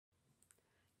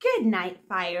Good Night,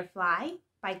 Firefly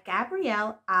by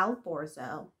Gabriel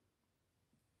Alborozo.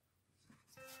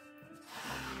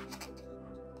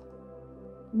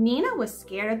 Nina was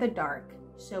scared of the dark,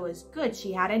 so it was good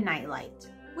she had a nightlight,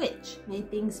 which made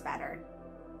things better.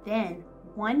 Then,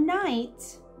 one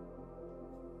night,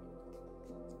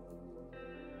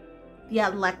 the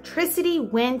electricity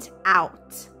went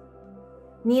out.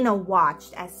 Nina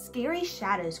watched as scary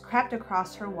shadows crept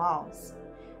across her walls.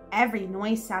 Every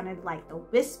noise sounded like the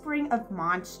whispering of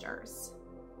monsters.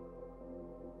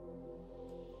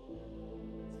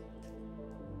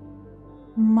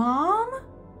 Mom?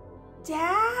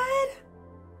 Dad?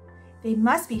 They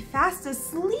must be fast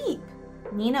asleep.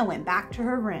 Nina went back to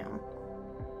her room.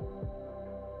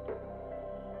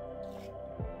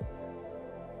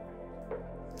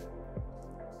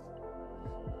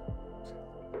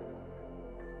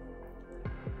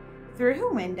 Through her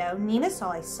window, Nina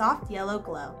saw a soft yellow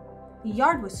glow. The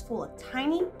yard was full of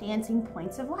tiny, dancing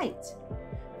points of light.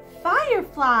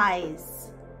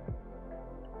 Fireflies!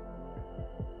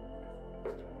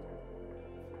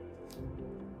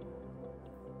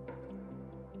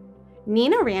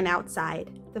 Nina ran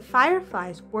outside. The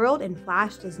fireflies whirled and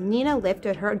flashed as Nina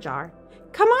lifted her jar.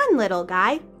 Come on, little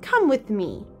guy, come with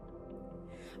me.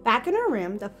 Back in her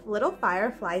room, the little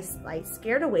firefly's light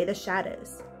scared away the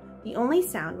shadows. The only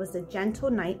sound was the gentle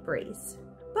night breeze.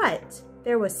 But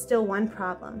there was still one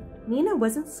problem. Nina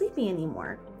wasn't sleeping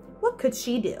anymore. What could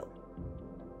she do?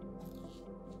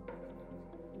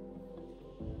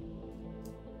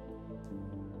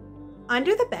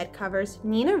 Under the bed covers,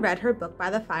 Nina read her book by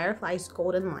the firefly's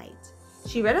golden light.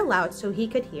 She read aloud so he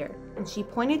could hear, and she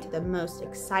pointed to the most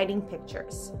exciting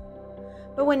pictures.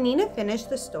 But when Nina finished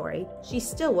the story, she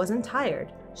still wasn't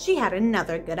tired. She had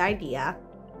another good idea.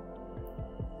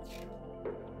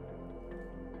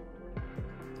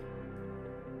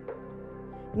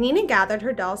 Nina gathered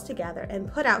her dolls together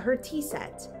and put out her tea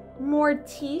set. More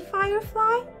tea,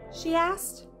 Firefly? She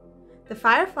asked. The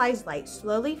firefly's light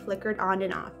slowly flickered on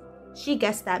and off. She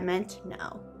guessed that meant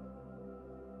no.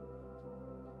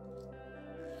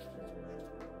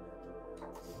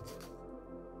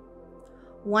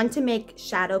 Want to make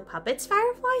shadow puppets,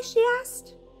 Firefly? She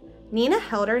asked. Nina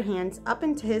held her hands up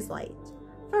into his light.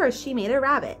 First, she made a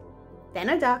rabbit, then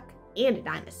a duck, and a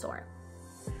dinosaur.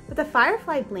 But the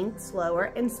firefly blinked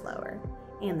slower and slower,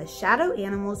 and the shadow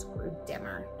animals grew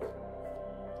dimmer.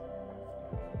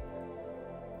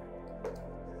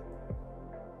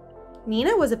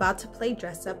 Nina was about to play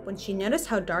dress up when she noticed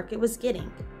how dark it was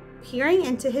getting. Peering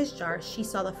into his jar, she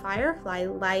saw the firefly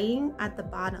lying at the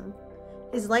bottom.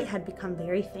 His light had become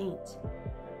very faint.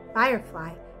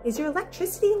 Firefly, is your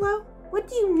electricity low? What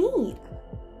do you need?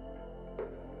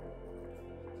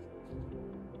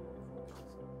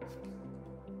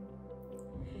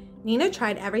 Nina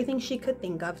tried everything she could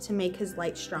think of to make his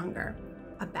light stronger.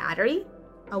 A battery?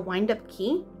 A wind-up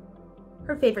key?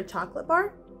 Her favorite chocolate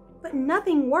bar? But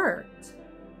nothing worked.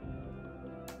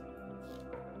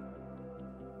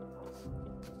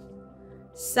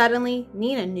 Suddenly,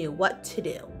 Nina knew what to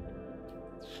do.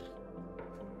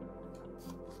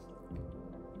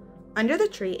 Under the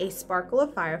tree, a sparkle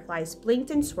of fireflies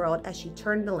blinked and swirled as she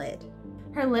turned the lid.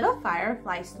 Her little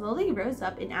firefly slowly rose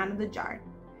up and out of the jar.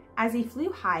 As he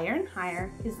flew higher and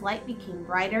higher, his light became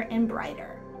brighter and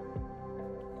brighter.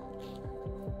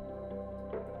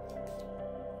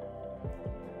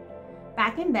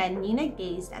 Back in bed, Nina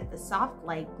gazed at the soft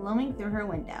light glowing through her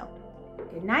window.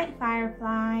 Good night,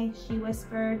 Firefly, she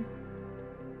whispered.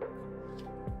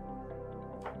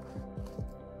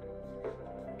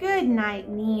 Good night,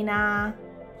 Nina.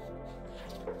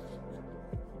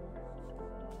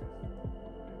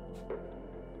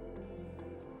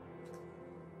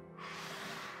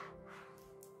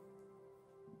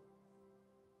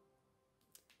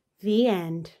 The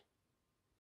end.